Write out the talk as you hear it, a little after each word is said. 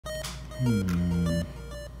Hello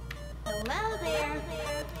there.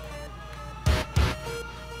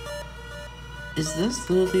 Is this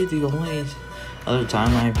literally the only other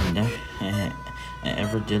time I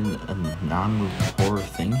ever did a non-horror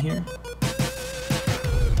thing here?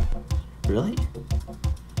 Really?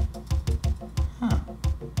 Huh.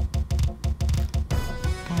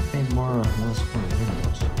 I've made more or less horror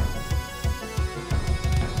videos.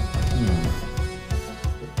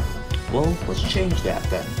 Well, let's change that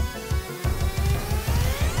then.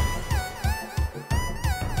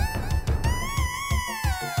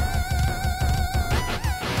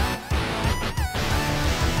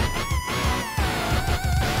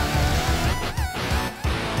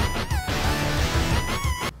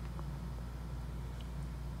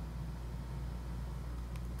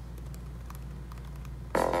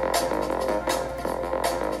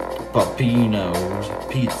 Papino's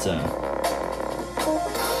Pizza.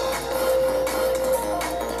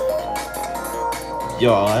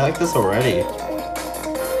 Yo, I like this already.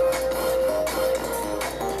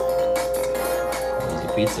 There's a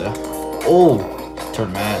pizza. Oh!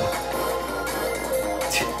 Turn mad.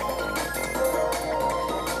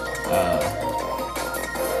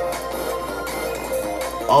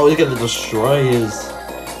 Oh, he's gonna destroy his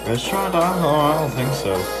restaurant? I don't think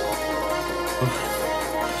so.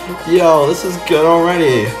 Yo, this is good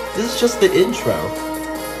already. This is just the intro.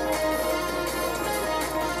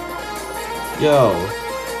 Yo.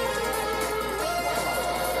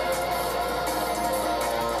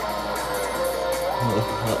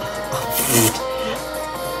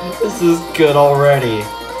 This is good already.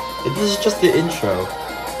 This is just the intro.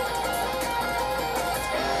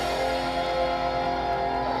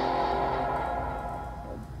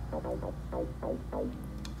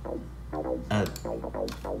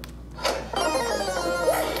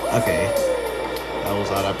 Okay. That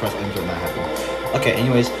was odd. I pressed enter and that happened. Okay,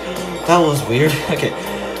 anyways. That was weird. Okay.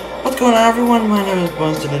 What's going on, everyone? My name is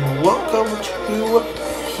Bunston and welcome to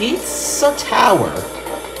Pizza Tower.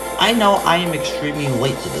 I know I am extremely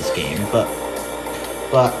late to this game, but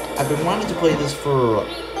I've been wanting to play this for,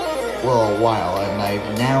 well, a while, and I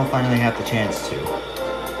now finally have the chance to.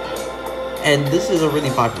 And this is a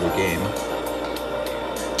really popular game.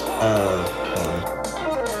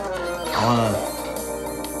 I wanna...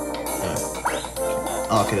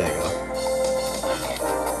 okay, there you go.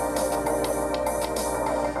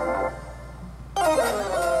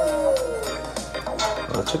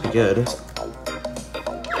 Well, that should be good.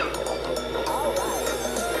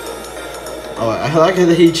 Oh, I like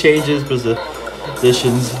that he changes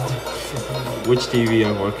positions, which TV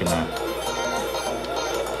I'm working at.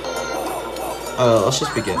 Let's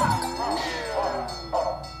just begin.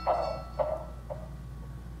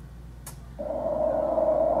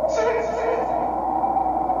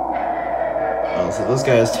 So this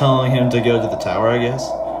guy is telling him to go to the tower, I guess.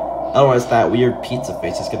 Otherwise, that weird pizza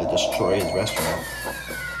face is gonna destroy his restaurant.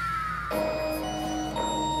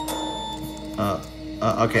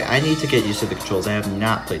 Okay, I need to get used to the controls. I have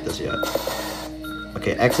not played this yet.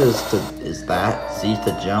 Okay, X is that. Z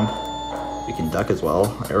to jump. We can duck as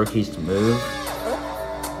well. Arrow keys to move.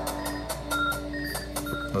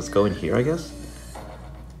 Let's go in here, I guess.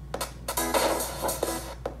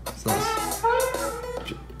 So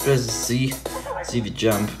press Z to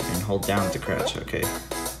jump and hold down to crouch. Okay.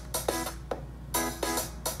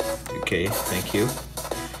 Okay, thank you.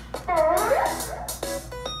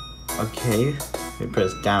 Okay. We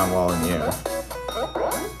press down while in the air.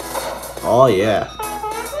 Oh yeah.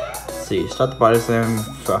 Let's see, start the body slam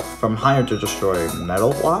from higher to destroy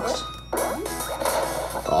metal blocks.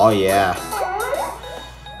 Oh yeah.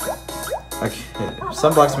 Okay,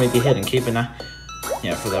 some blocks may be hidden. Keep an eye.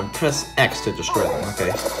 Yeah, for them. Press X to destroy them.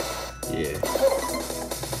 Okay. Yeah.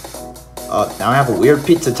 Oh, now I have a weird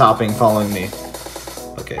pizza topping following me.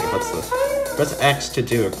 Okay, what's this? Press X to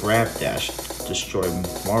do a grab dash. Destroy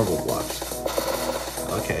marble blocks.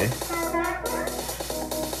 Okay.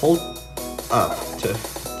 Hold up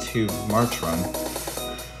to march run.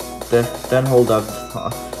 Then hold up.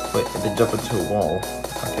 Wait, then jump into a wall.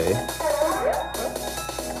 Okay.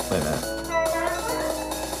 Wait a minute.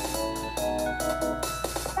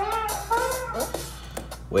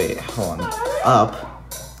 Wait, hold on. Up.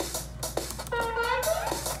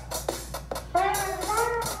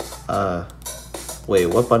 Wait,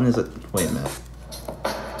 what button is it? Wait a minute.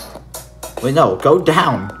 Wait, no, go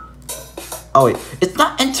down. Oh wait, it's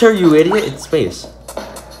not enter, you idiot, it's space.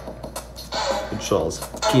 Controls,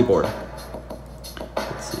 keyboard.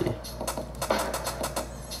 Let's see.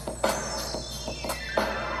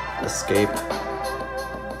 Escape.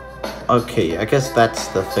 Okay, I guess that's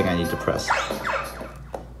the thing I need to press.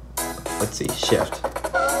 Let's see, shift.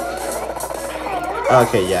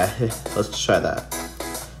 Okay, yeah. Let's try that.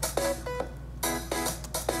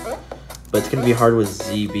 But it's gonna be hard with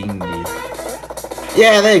Z being the...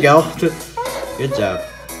 Yeah, there you go! Good job.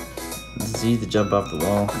 Z to jump off the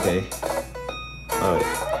wall. Okay. Oh, wait.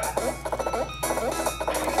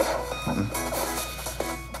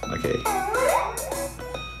 Okay.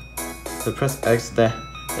 So press X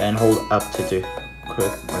then hold up to do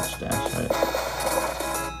quick march dash. Right.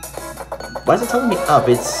 Why is it telling me up?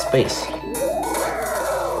 It's space.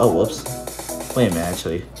 Oh, whoops. Wait a minute,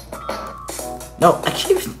 actually. No, I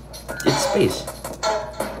can't even... It's space.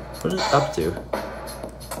 What is up to?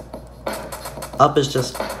 Up is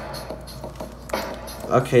just...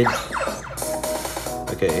 Okay.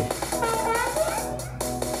 Okay.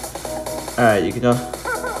 Alright, you can go...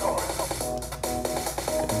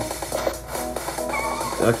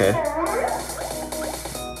 Okay.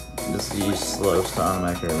 Just use slow to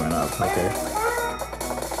automatically run up. Okay.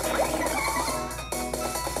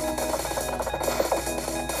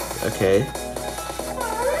 Okay.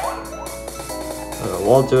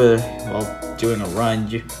 While doing a run,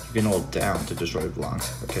 you can hold down to destroy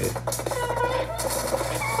blocks. Okay.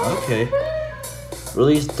 Okay.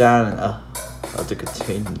 Release down and up to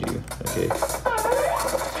continue. Okay.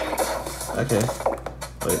 Okay.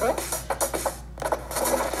 Wait.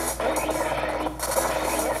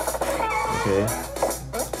 Okay.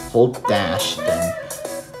 Hold dash, then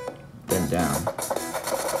down.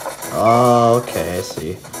 Oh, okay, I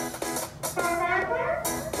see.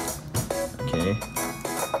 Okay.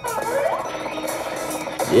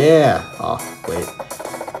 Yeah. Oh, wait.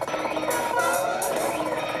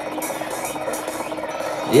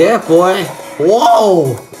 Yeah, boy.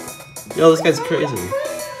 Whoa. Yo, this guy's crazy.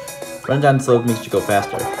 Run down slow makes you go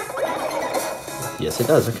faster. Yes, it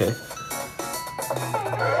does. Okay.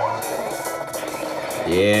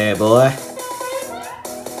 Yeah, boy.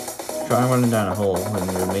 Try running down a hole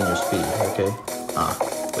and remain your speed. Okay. Ah,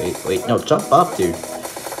 wait. No, jump up, dude.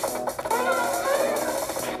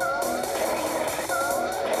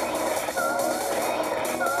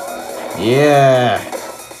 Yeah.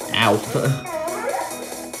 Ow.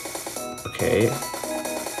 Okay.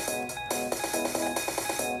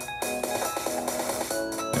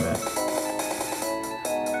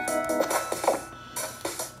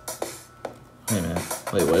 Wait a minute.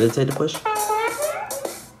 Wait, what did it say to push?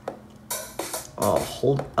 Oh,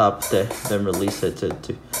 hold up then release it to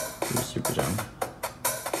do super jump.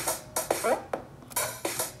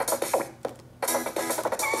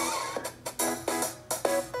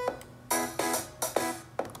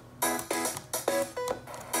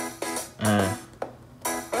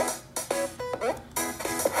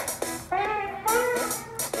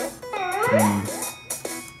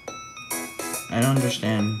 I don't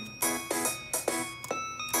understand.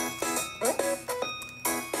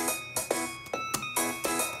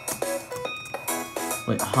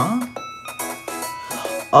 Wait, huh?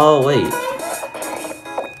 Oh, wait.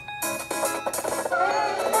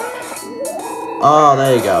 Oh,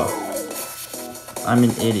 there you go. I'm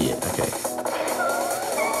an idiot. Okay.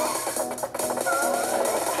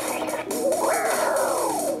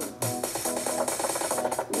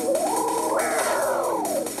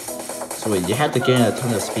 So wait, you have to gain a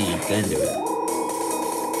ton of speed, then do it.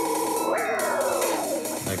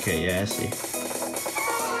 Okay, yeah, I see.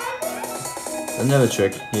 Another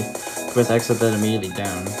trick, you press X and then immediately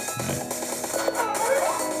down. Right.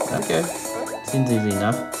 Okay, seems easy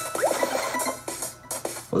enough.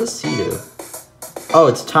 What does C do? Oh,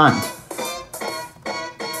 it's taunt.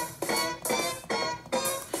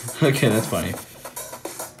 Okay, that's funny.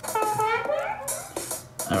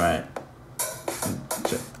 Alright.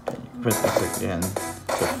 Press X again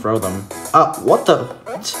to throw them. Oh, what the?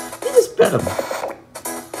 He just bet him.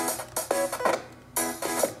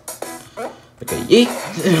 Okay, yeet!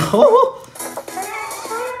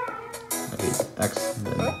 Okay, X,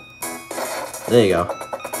 then... There you go.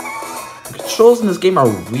 The controls in this game are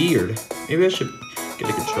weird. Maybe I should get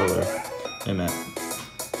a controller. Wait a minute.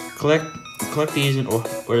 Collect these in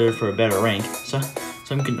order for a better rank.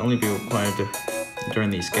 Some can only be required during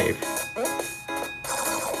the escape.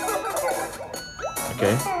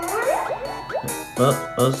 Okay. Well,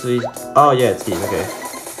 most of these... Oh, yeah, it's these, okay.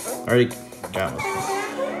 I already got most of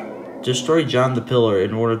them. Destroy John the Pillar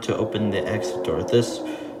in order to open the exit door. This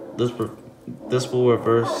will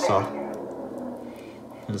reverse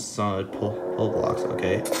solid pull blocks.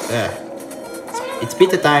 Okay, there. It's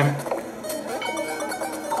pizza time.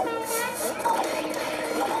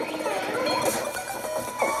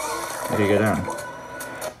 Okay, go down.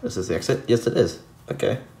 This is the exit. Yes, it is.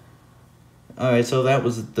 Okay. All right, so that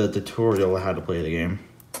was the tutorial on how to play the game.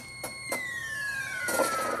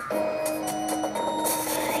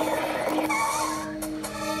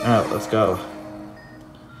 Alright, let's go.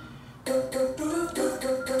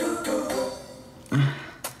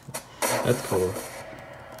 That's cool.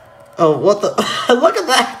 Oh, what the? Look at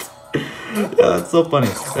that! Yeah, that's so funny.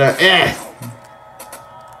 Yeah.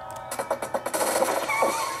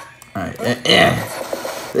 Alright,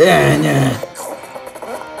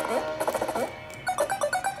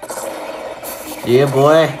 yeah,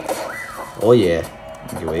 boy. Oh, yeah.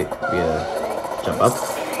 Okay, wait. We gotta jump up.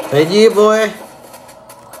 Hey, yeah, boy.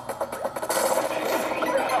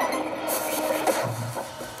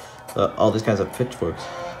 All these kinds of pitchforks.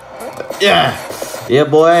 Yeah! Yeah,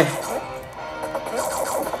 boy!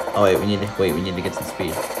 Oh, wait, we need to get some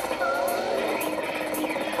speed.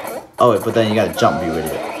 Oh, wait, but then you gotta jump and be ready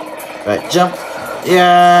to go. Right, jump!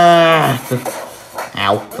 Yeah!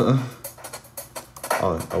 Ow.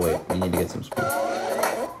 Oh, wait, we need to get some speed.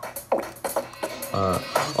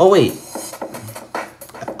 Oh, wait.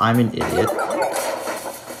 I'm an idiot.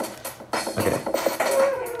 Okay.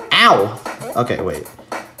 Ow! Okay, wait.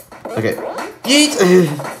 Okay. Yeet!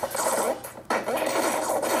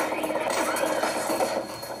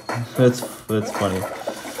 That's funny.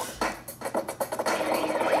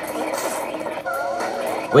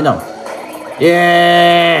 Wait, no.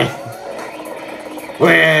 Yeah!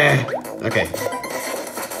 Where? Okay.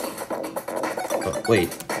 Oh, wait.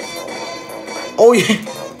 Oh, yeah!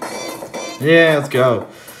 Yeah, let's go.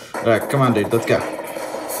 Alright, come on, dude. Let's go.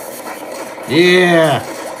 Yeah!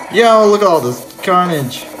 Yo, look at all this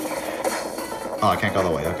carnage. Oh, I can't go the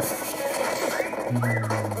way. Okay.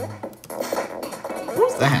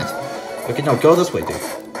 What's that? Okay, no, go this way, dude.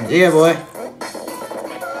 Yeah, boy.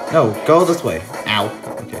 No, go this way. Ow.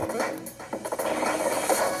 Okay.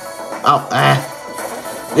 Ow. Ah.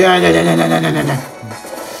 Yeah.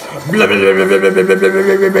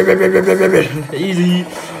 Easy.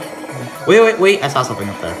 Wait. I saw something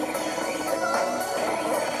up there.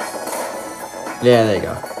 Yeah, there you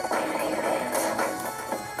go.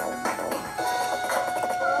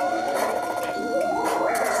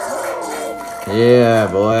 Yeah,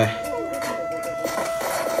 boy.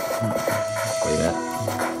 Wait a minute.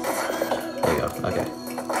 There you go. Okay.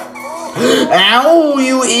 Ow,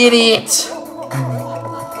 you idiot!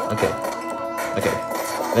 Okay.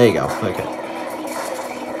 There you go. Okay.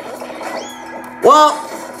 Well,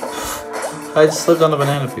 I just slipped on the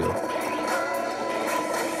banana peel.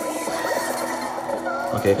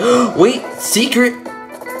 Okay. Wait, secret.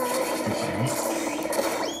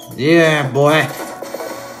 Yeah, boy.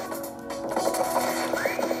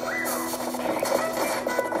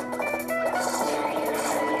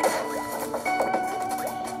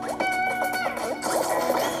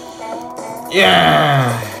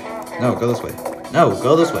 Yeah! No, go this way. No,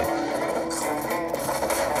 go this way.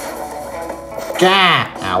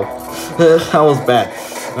 Gah! Ow. That was bad.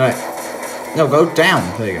 Alright. No, go down.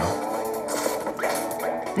 There you go.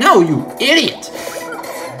 No, you idiot!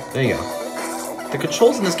 There you go. The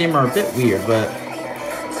controls in this game are a bit weird, but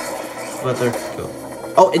they're cool.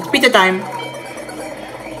 Oh, it's pizza time!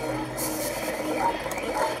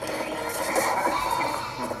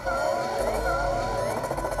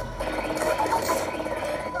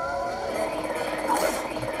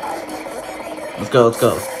 Let's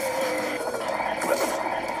go.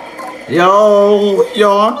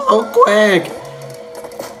 Yo, I'm so quick.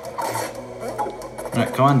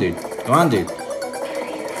 Alright, come on, dude.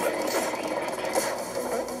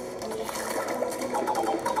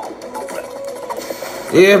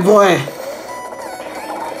 Yeah, boy.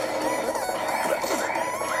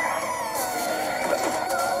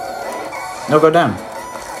 No, go down.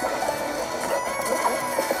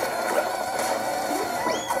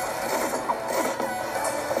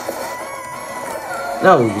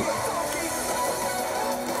 No.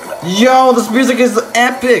 Yo, this music is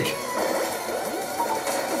epic.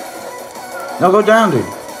 No, go down, dude.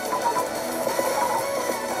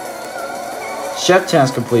 Chef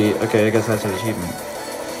task complete. Okay, I guess that's an achievement.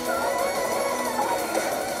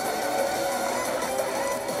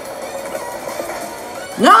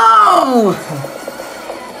 No!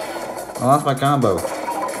 I lost my combo.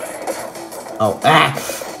 Oh,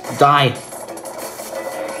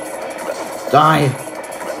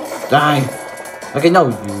 Die. Okay, no,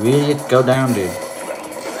 you idiot. Go down, dude.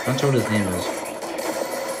 Not sure what his name is.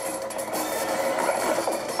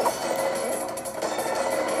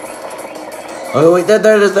 Oh, wait,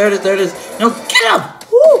 there it is. No, get up!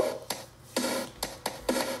 Woo!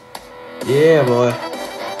 Yeah, boy.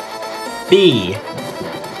 B.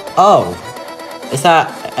 O. Is that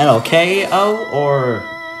an okay O or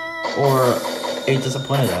a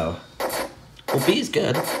disappointed O? Well, B is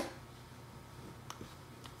good.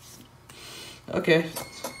 Okay.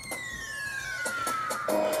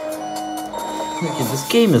 Okay, this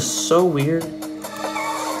game is so weird.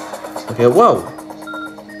 Okay, whoa.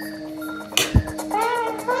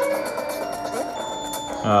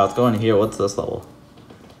 Let's go in here. What's this level?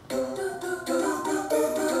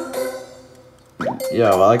 Yeah,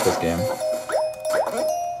 well, I like this game.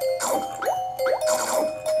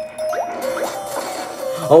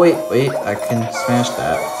 Oh, wait, I can smash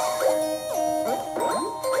that.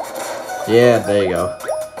 Yeah, there you go.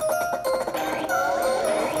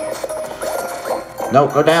 No,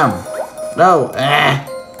 go down. No, ah!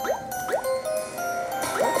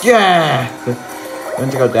 Yeah! I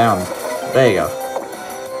want to go down. There you go.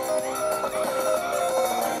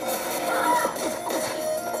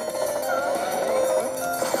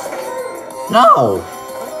 No!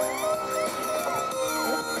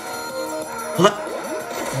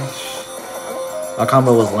 Our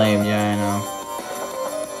combo was lame, yeah, I know.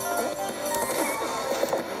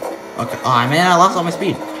 Okay, oh man, I lost all my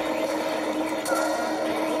speed.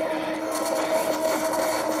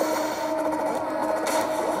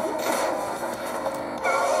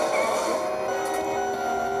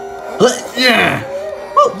 Yeah!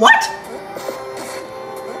 Oh, what?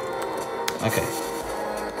 Okay.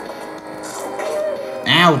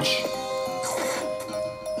 Ouch!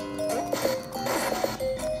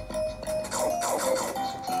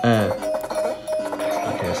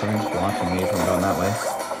 Okay, something's blocking me from going that way.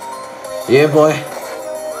 Yeah, boy!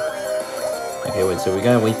 Okay, wait, so we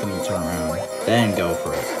gotta wait for them to turn around. Then go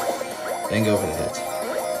for it. Then go for the hits.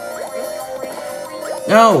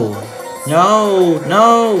 No! No!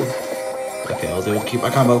 No! Okay, I'll do it. Keep my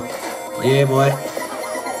combo. Yeah, boy.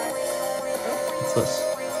 What's this?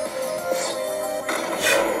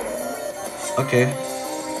 Okay.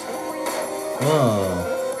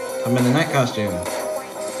 Whoa. I'm in the night costume.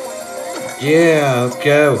 Yeah, let's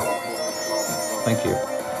go. Thank you.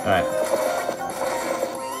 Alright.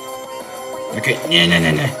 Okay.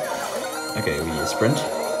 No. Okay, we sprint.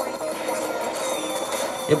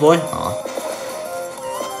 Yeah, boy. Aw.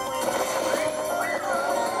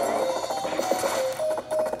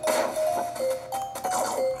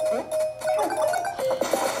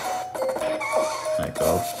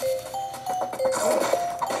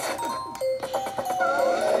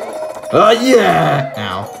 Oh yeah!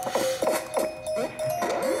 Ow.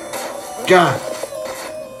 God!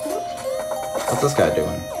 What's this guy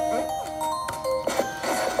doing?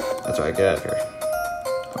 That's right, get out of here.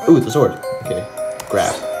 Ooh, the sword. Okay.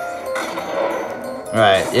 Grab.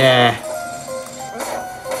 Alright, yeah.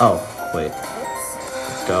 Oh, wait.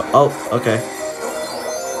 Let's go. Oh, okay.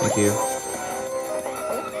 Thank you.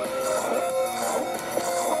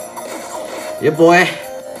 Yeah, boy.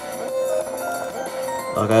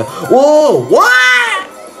 Okay. Whoa! What?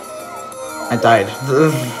 I died.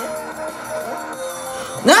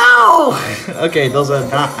 No! Okay, those are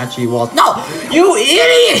not actually walls. No! You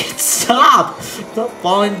idiot! Stop! Stop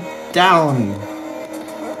falling down.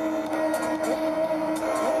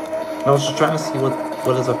 I was just trying to see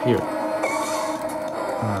what is up here.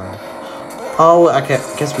 Oh, I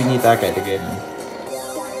guess we need that guy to get in.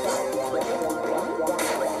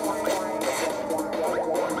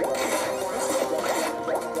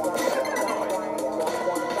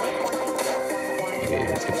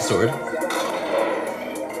 Sword.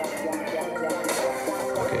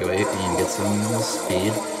 Okay, wait, we need to get some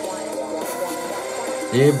speed.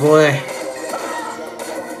 Yeah, boy.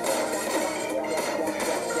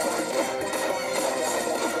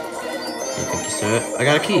 Okay, thank you, sir. I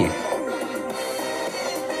got a key.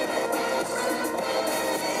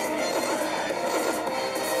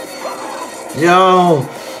 Yo,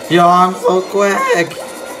 I'm so quick.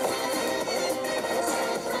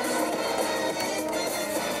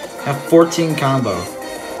 I have 14 combo.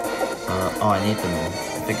 Oh, I need them.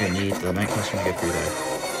 I think I need the night costume to get through there.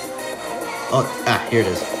 Oh, here it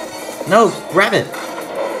is. No, grab it!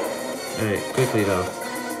 Alright, quickly though.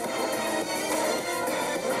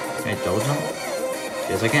 Can I double jump?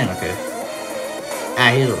 Yes, I can, okay.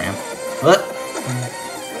 Here's a ramp. What?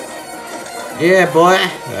 Yeah, boy!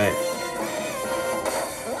 Alright.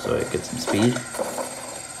 So I get some speed.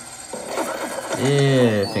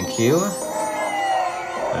 Yeah, thank you.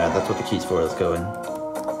 That's what the key's for. Let's go in.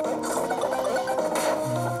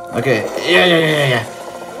 Okay. Yeah.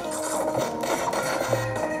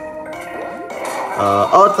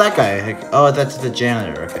 Oh, it's that guy. Oh, that's the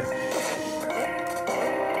janitor. Okay.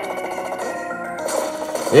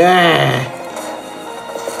 Yeah.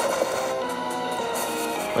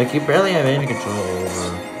 Like, you barely have any control over this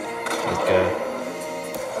guy.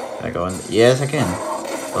 Can I go in? Yes, I can.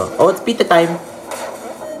 Oh, it's pizza time.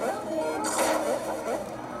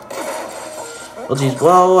 Oh, geez.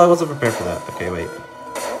 Whoa, I wasn't prepared for that. Okay, wait.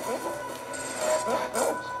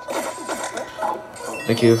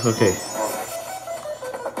 Thank you. Okay.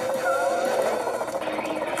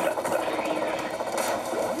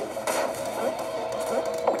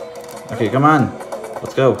 Okay, come on.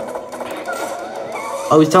 Let's go.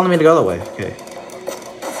 Oh, he's telling me to go that way. Okay.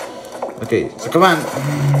 Okay, so come on.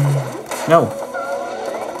 No.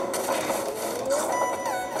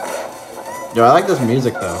 Yo, I like this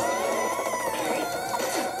music though.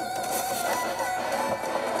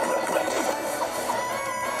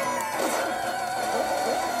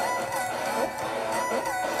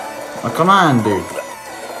 Oh, come on, dude.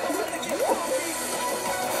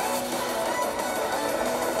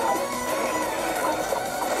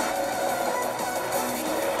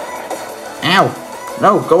 Ow!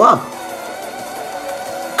 No, go up!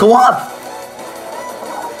 Go up!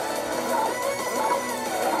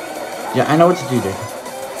 Yeah, I know what to do, dude.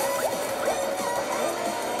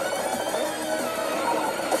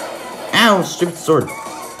 Ow! Stupid sword. I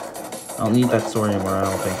don't need that sword anymore, I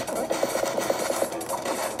don't think.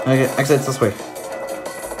 Okay, actually, it's this way.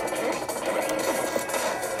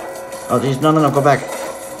 Oh, geez, no, go back.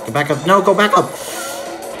 Go back up. No, go back up!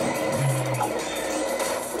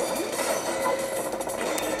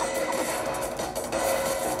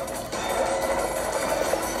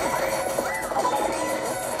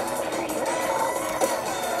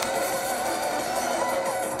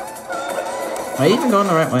 Am I even going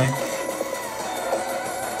the right way?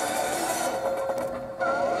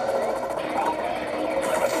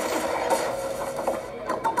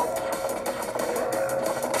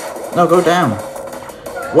 No, go down.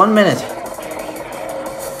 1 minute.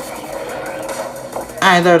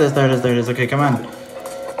 Ah, there it is. Okay, come on.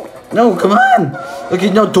 No, come on. Okay,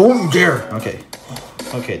 no, don't dare. Okay.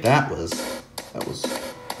 Okay, that was a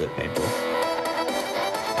bit painful.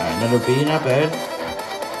 Alright, another B, not bad.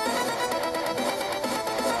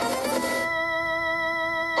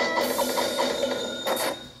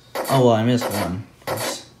 Oh, well, I missed one.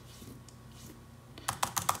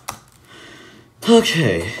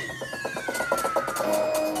 Okay.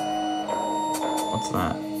 What's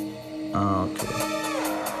that? Oh, okay.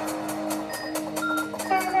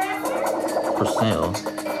 For sale.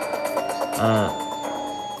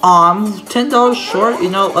 Oh, I'm $10 short. You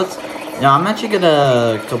know, I'm actually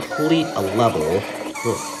gonna complete a level.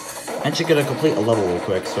 I'm actually gonna complete a level real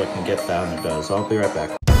quick so I can get that. So I'll be right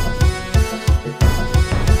back.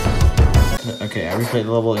 Okay, I replayed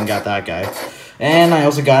the level and got that guy. And I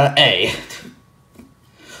also got an A.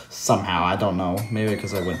 Somehow, I don't know. Maybe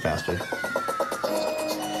because I went faster.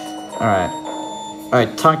 Alright.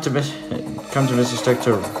 Alright, come to Mr. Stick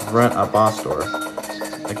to rent a boss store.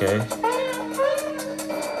 Okay.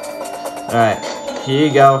 Alright, here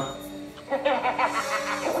you go.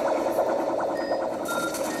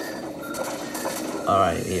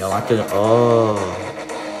 Alright, you locked it. Oh.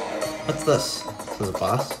 What's this? This is a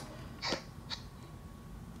boss?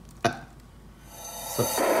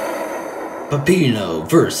 Peppino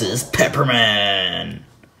versus Pepperman.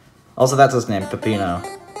 Also, that's his name, Peppino.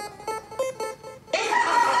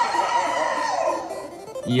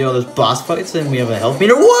 Yo, there's boss fights and we have a health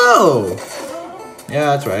meter. Whoa!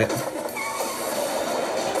 Yeah, that's right.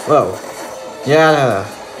 Whoa. Yeah.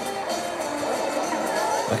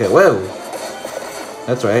 Okay, whoa.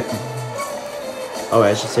 That's right. Oh,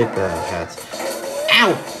 I should save the hats.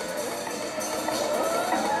 Ow!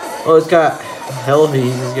 Oh, it's got health.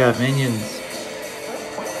 He's got minions.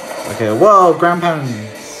 Okay, whoa, ground pounds.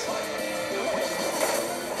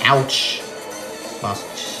 Ouch. Lost.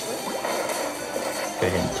 Okay,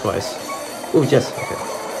 hit him twice. Ooh, yes, okay.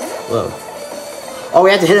 Whoa. Oh, we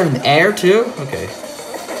had to hit him in the air, too? Okay.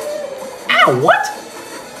 Ow, what?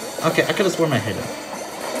 Okay, I could have sworn I hit him.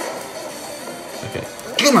 Okay.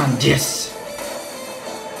 Come on, yes!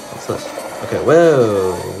 What's this? Okay,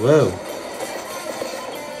 whoa.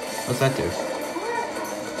 What's that do?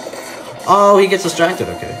 Oh, he gets distracted,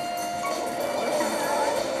 okay.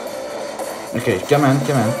 Okay, come on.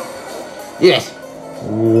 Yes!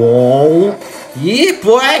 Whoa! Yeah,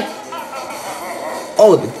 boy!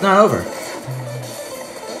 Oh, it's not over.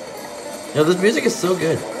 Yo, this music is so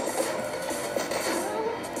good.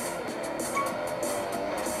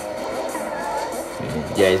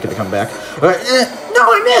 Yeah, he's gonna come back. No,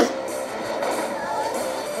 I missed!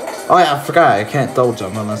 Oh yeah, I forgot. I can't double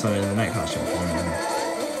jump unless I'm in the night costume.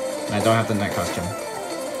 I don't have the night costume.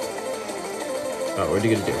 Oh, what are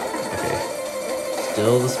you gonna do? Okay.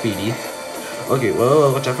 Still the speedy. Okay,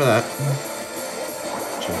 whoa, watch out for that.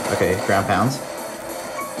 Okay, ground pounds.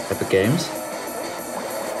 Epic games.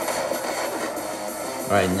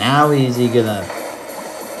 Alright, now is he gonna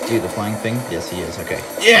do the flying thing? Yes, he is. Okay.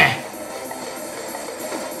 Yeah!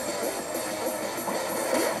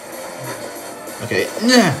 Okay.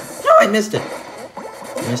 No, I missed it.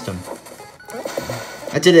 I missed him.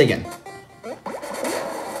 I did it again.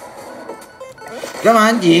 Come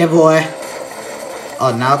on, yeah, boy.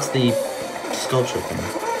 Oh, now it's the sculpture thing.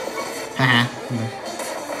 Haha.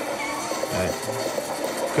 Alright.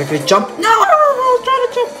 Quickly jump. No, I was trying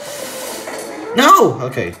to jump. No.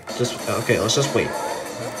 Okay, okay. Let's just wait.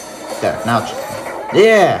 There. Now.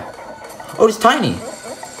 Yeah. Oh, he's tiny.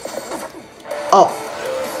 Oh.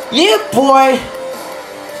 Yeah, boy.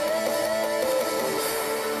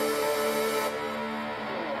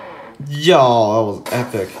 Yo, that was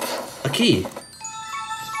epic. A key.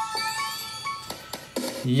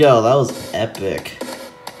 Yo, that was epic.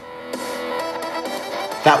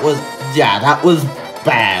 That was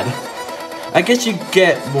bad. I guess you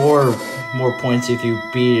get more points if you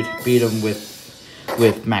beat him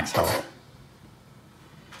with max health.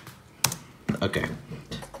 Okay.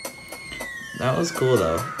 That was cool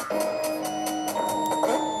though.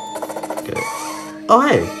 Okay. Oh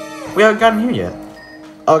hey, we haven't gotten here yet.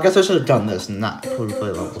 Oh, I guess I should have done this and not totally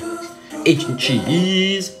play level. Ancient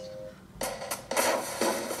cheese.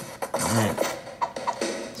 Alright.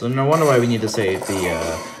 So no wonder why we need to save the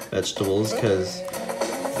vegetables, because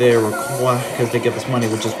they give us money,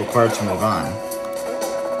 which is required to move on.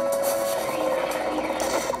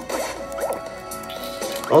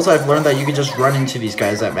 Also, I've learned that you can just run into these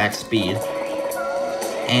guys at max speed,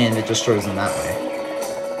 and it destroys them that way.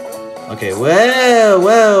 Okay,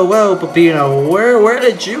 whoa, Peppino, where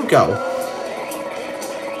did you go?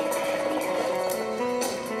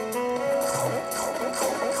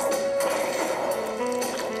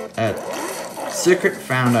 Secret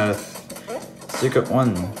found a secret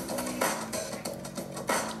one.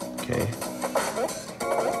 Okay.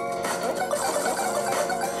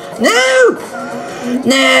 No!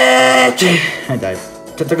 No! I died.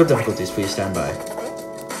 Technical difficulties, please stand by.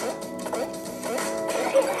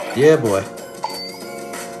 Yeah, boy.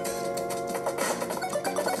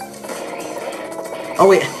 Oh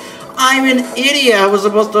wait, I'm an idiot. I was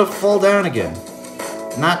supposed to fall down again.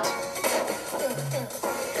 Not,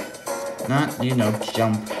 you know,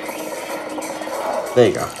 jump. There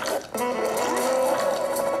you go.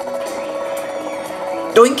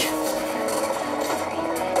 Doink!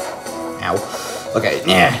 Ow. Okay,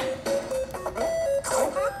 yeah.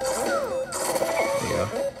 There you go.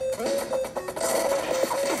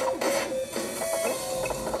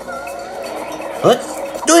 What?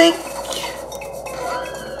 Doink!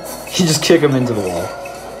 You just kick him into the wall.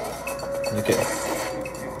 Okay.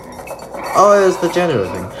 Oh, it's the janitor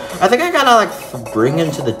thing. I think I gotta, like, bring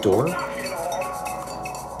him to the door.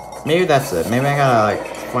 Maybe that's it. Maybe I gotta, like,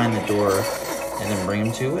 find the door and then bring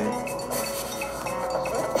him to it.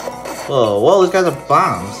 Whoa, these guys are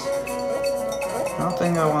bombs. I don't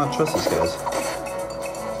think I want to trust these guys.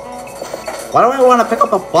 Why do I want to pick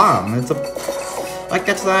up a bomb? It's a... Like,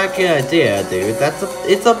 that's not a good idea, dude.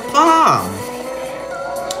 It's a bomb!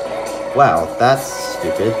 Wow, that's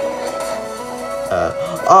stupid.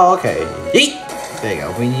 Oh, okay. Yeet! There you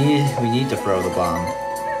go. We need to throw the bomb.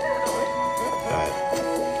 Alright.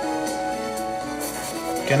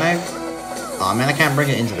 Can I? Oh man, I can't bring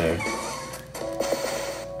it into there.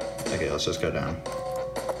 Okay, let's just go down.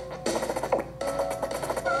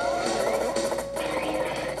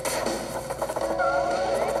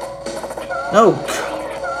 No!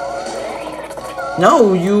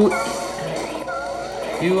 No, you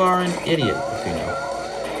are an idiot, if you know.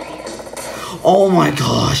 Oh my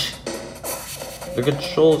gosh! The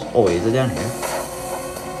controls... Oh wait, is it down here?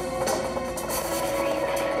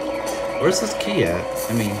 Where's this key at?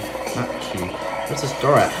 I mean, not key. Where's this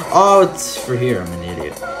door at? Oh, it's for here. I'm an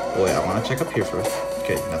idiot. Oh wait, I want to check up here first.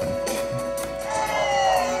 Okay, nothing.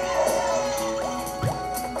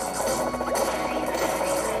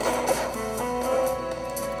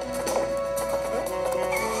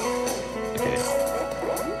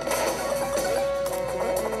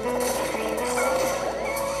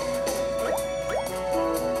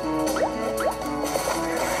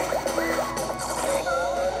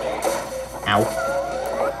 Ow.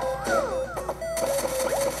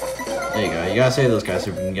 There you go. You gotta save those guys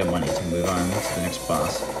so we can get money to move on to the next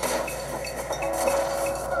boss.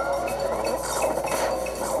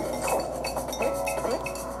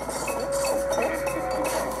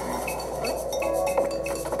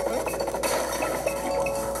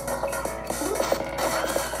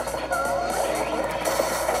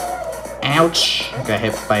 Ouch! I got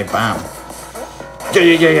hit by a bomb.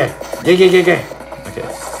 Yeah. Okay.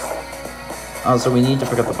 Oh, so we need to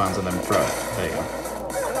pick up the bombs and then throw it. There you go.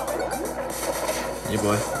 Yeah,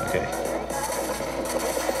 boy. Okay.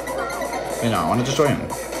 You know, I want to destroy him.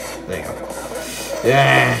 There you go.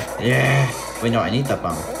 Yeah. Wait, no, I need that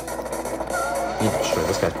bomb. I need to destroy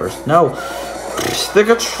this guy first. No! The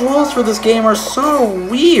controls for this game are so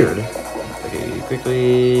weird! Okay,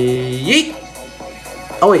 quickly... Yeet!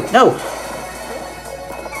 Oh wait, no!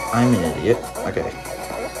 I'm an idiot. Okay.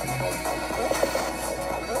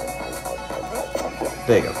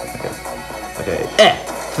 There you go. Okay. Okay. Eh!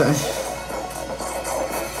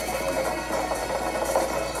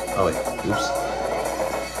 Oh wait, oops.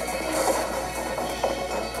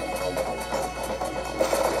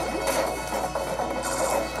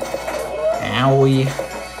 Owie.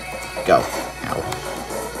 Go. Ow.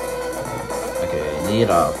 Okay, need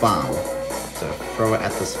a bomb to throw it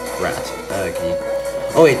at this rat. Okay.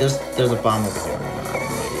 Oh wait, there's a bomb over here. No, I'm an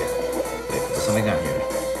idiot. Wait, there's something down here.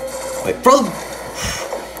 Wait, throw them!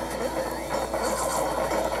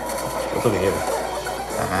 What's over here?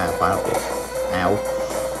 Haha, final bit. Ow.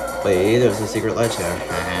 Wait, there's a secret ledge there.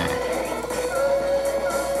 Haha.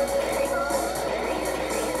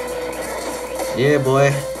 Yeah,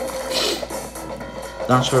 boy.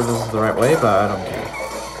 Not sure if this is the right way, but I don't care.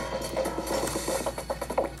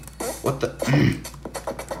 What the?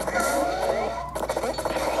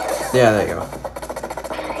 Yeah, there you go.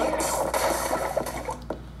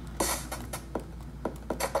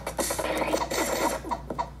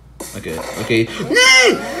 Okay, okay. No!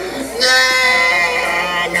 No!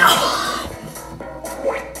 No!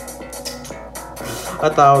 I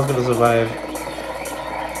thought I was gonna survive.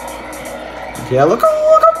 Yeah, look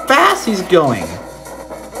how fast he's going.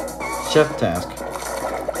 Chef task.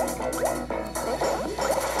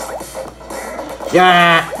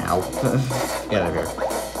 Yeah! Ow. Get out of here.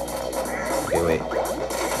 Okay, wait.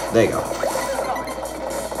 There you go.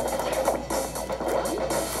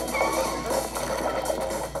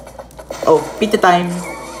 Oh, pizza time!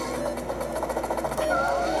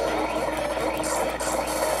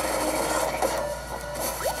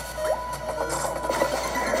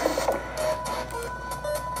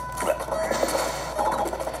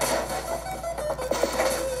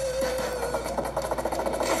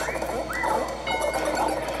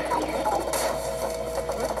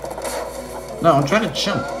 No, I'm trying to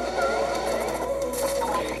jump.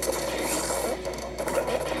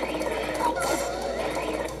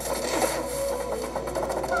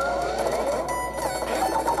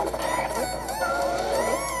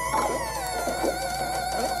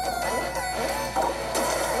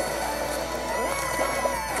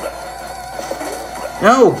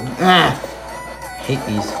 No! Ah! Hate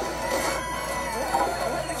these.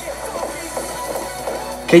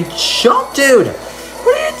 Okay, jump, dude!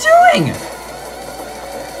 What are you doing?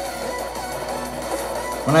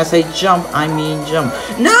 When I say jump, I mean jump.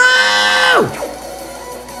 No!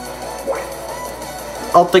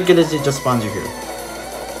 I'll think it is, it just spawns you here.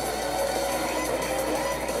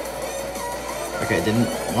 Okay, I didn't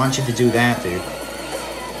want you to do that, dude.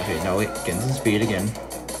 Okay, no, wait, get some speed again.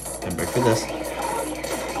 Then break for this.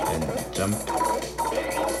 Then jump.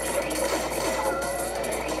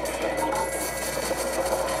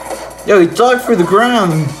 Yo, he dug through the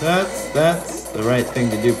ground! That's the right thing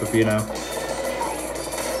to do, Pepino.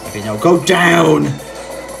 Okay, now go down!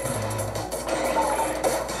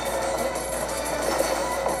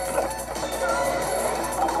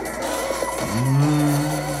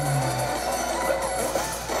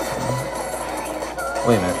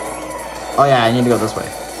 Wait a minute. Oh yeah, I need to go this way.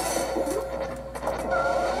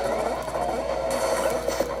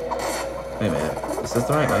 Wait a minute. Is this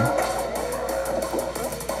the right way?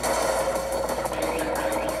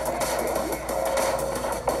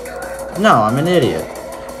 No, I'm an idiot.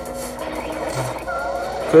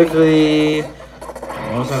 Quickly.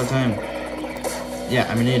 Almost out of time. Yeah,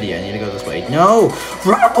 I'm an idiot. I need to go this way. No!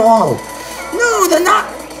 Rubber ball! No, they're not!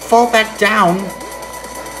 Fall back down.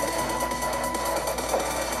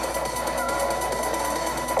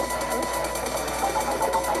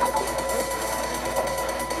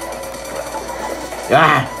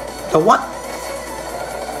 Ah! The what?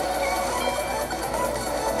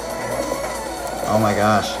 Oh my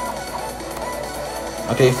gosh.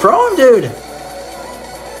 Okay, throw him, dude!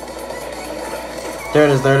 There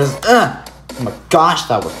it is, there it is. Ugh! Oh my gosh,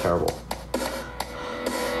 that was terrible.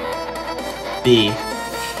 B.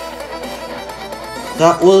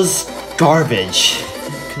 That was garbage.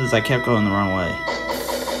 Because I kept going the wrong way.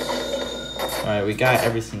 Alright, we got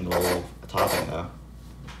every single topping though.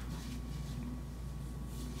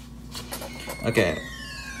 Okay.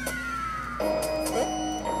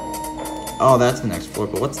 Oh, that's the next floor,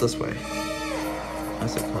 but what's this way?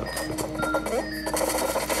 That's a cook.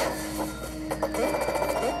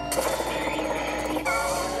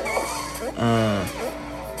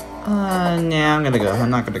 Nah, I'm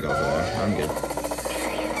not gonna go over there. I'm good.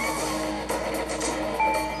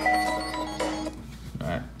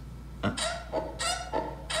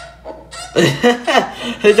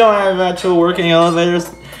 They don't have actual working elevators.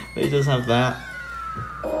 They just have that.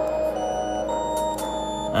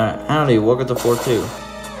 Alright, howdy, welcome to floor 2.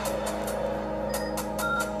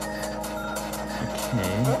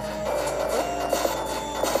 Okay.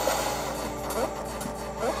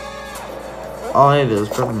 Oh, hey, there's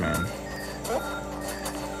Purple Man.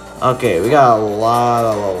 Okay, we got a lot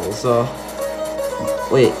of levels, so...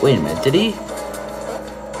 Wait a minute, did he?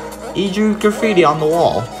 He drew graffiti on the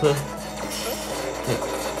wall.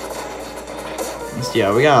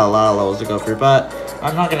 Yeah, we got a lot of levels to go through, but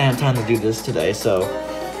I'm not gonna have time to do this today, so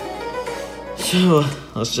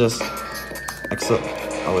let's just exit.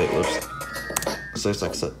 Oh wait, whoops. Let's just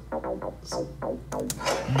exit.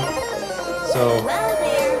 So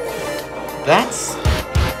that's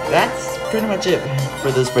pretty much it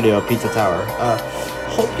for this video of Pizza Tower.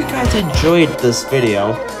 Hope you guys enjoyed this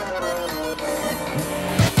video.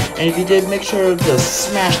 And if you did, make sure to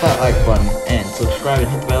smash that like button and subscribe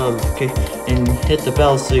and hit the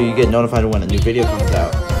bell, so you get notified when a new video comes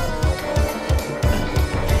out.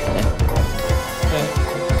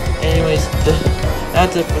 Anyways,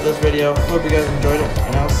 that's it for this video. Hope you guys enjoyed it,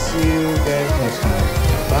 and I'll see you guys next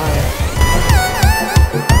time. Bye.